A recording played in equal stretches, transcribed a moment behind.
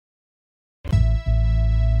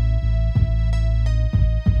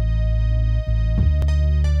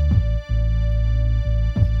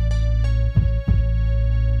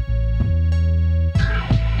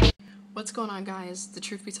What's going on, guys? The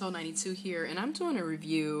Truth Be Told 92 here, and I'm doing a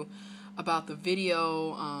review about the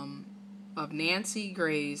video of Nancy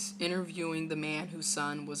Grace interviewing the man whose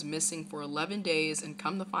son was missing for 11 days, and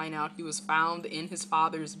come to find out he was found in his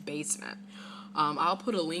father's basement. I'll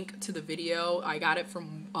put a link to the video. I got it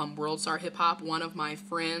from World Star Hip Hop. One of my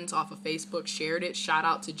friends off of Facebook shared it. Shout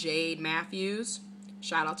out to Jade Matthews.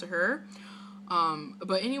 Shout out to her.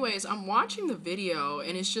 But anyways, I'm watching the video,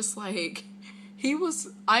 and it's just like,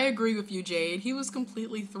 I agree with you, Jade. He was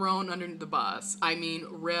completely thrown under the bus. I mean,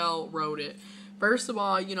 railroad it. First of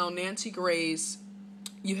all, you know, Nancy Grace,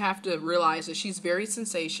 you have to realize that she's very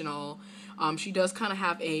sensational. She does kind of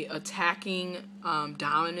have a attacking,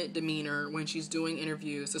 dominant demeanor when she's doing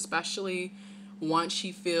interviews, especially once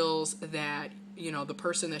she feels that, you know, the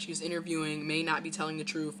person that she's interviewing may not be telling the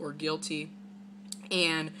truth or guilty.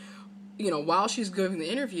 And you know, while she's giving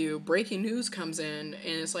the interview, breaking news comes in, and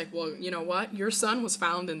it's like, well, you know what? Your son was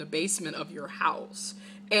found in the basement of your house.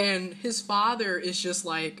 And his father is just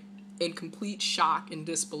like in complete shock and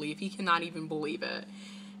disbelief. He cannot even believe it.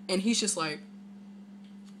 And he's just like,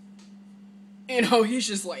 you know, he's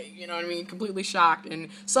just like, you know what I mean, completely shocked. And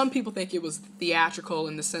some people think it was theatrical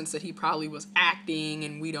in the sense that he probably was acting,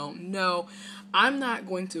 and we don't know. I'm not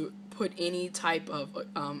going to put any type of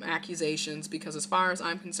accusations, because as far as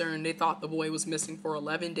I'm concerned, they thought the boy was missing for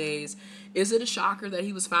 11 days. Is it a shocker that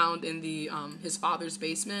he was found in the his father's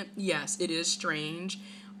basement? Yes, it is strange.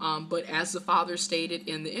 But as the father stated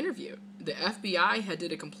in the interview, the FBI had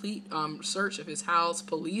did a complete search of his house.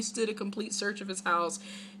 Police did a complete search of his house.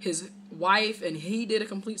 His wife and he did a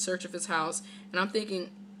complete search of his house. And I'm thinking,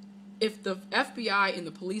 if the FBI and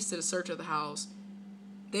the police did a search of the house,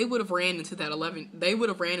 they would have ran into that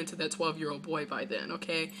 12-year-old boy by then,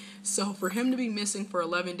 okay? So for him to be missing for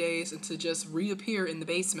 11 days and to just reappear in the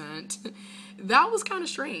basement, that was kind of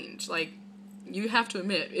strange. Like, you have to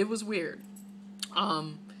admit, it was weird.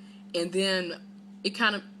 And then it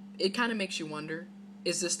kind of makes you wonder,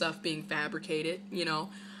 is this stuff being fabricated? You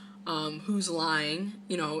know, who's lying?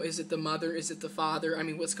 You know, is it the mother? Is it the father? I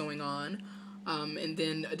mean, what's going on? And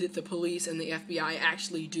then did the police and the FBI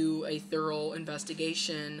actually do a thorough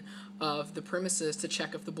investigation of the premises to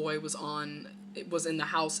check if the boy was in the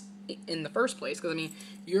house in the first place? Because I mean,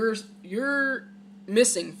 you're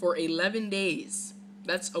missing for 11 days.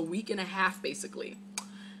 That's a week and a half basically.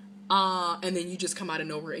 And then you just come out of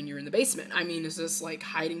nowhere and you're in the basement. I mean, is this like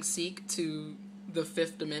hide and seek to the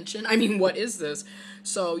fifth dimension? I mean, what is this?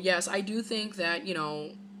 So yes, I do think that, you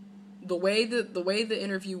know, the way the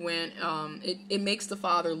interview went, it makes the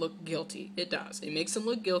father look guilty. It does. It makes him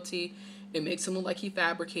look guilty. It makes him look like he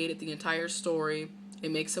fabricated the entire story. It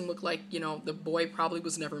makes him look like, you know, the boy probably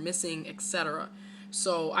was never missing, etc.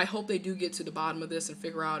 So I hope they do get to the bottom of this and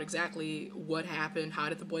figure out exactly what happened. How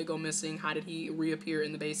did the boy go missing? How did he reappear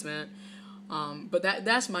in the basement? But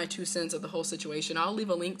that's my 2 cents of the whole situation. I'll leave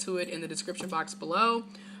a link to it in the description box below.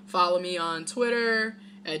 Follow me on Twitter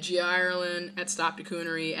at Gia Ireland, at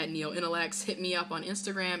StopTheCoonery, at NeoIntellects. Hit me up on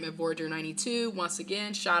Instagram at Voyager92. Once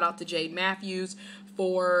again, shout out to Jade Matthews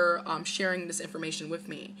for sharing this information with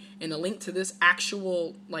me. And a link to this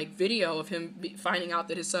actual like video of him finding out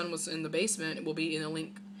that his son was in the basement will be in a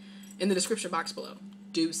link in the description box below.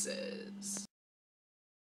 Deuces.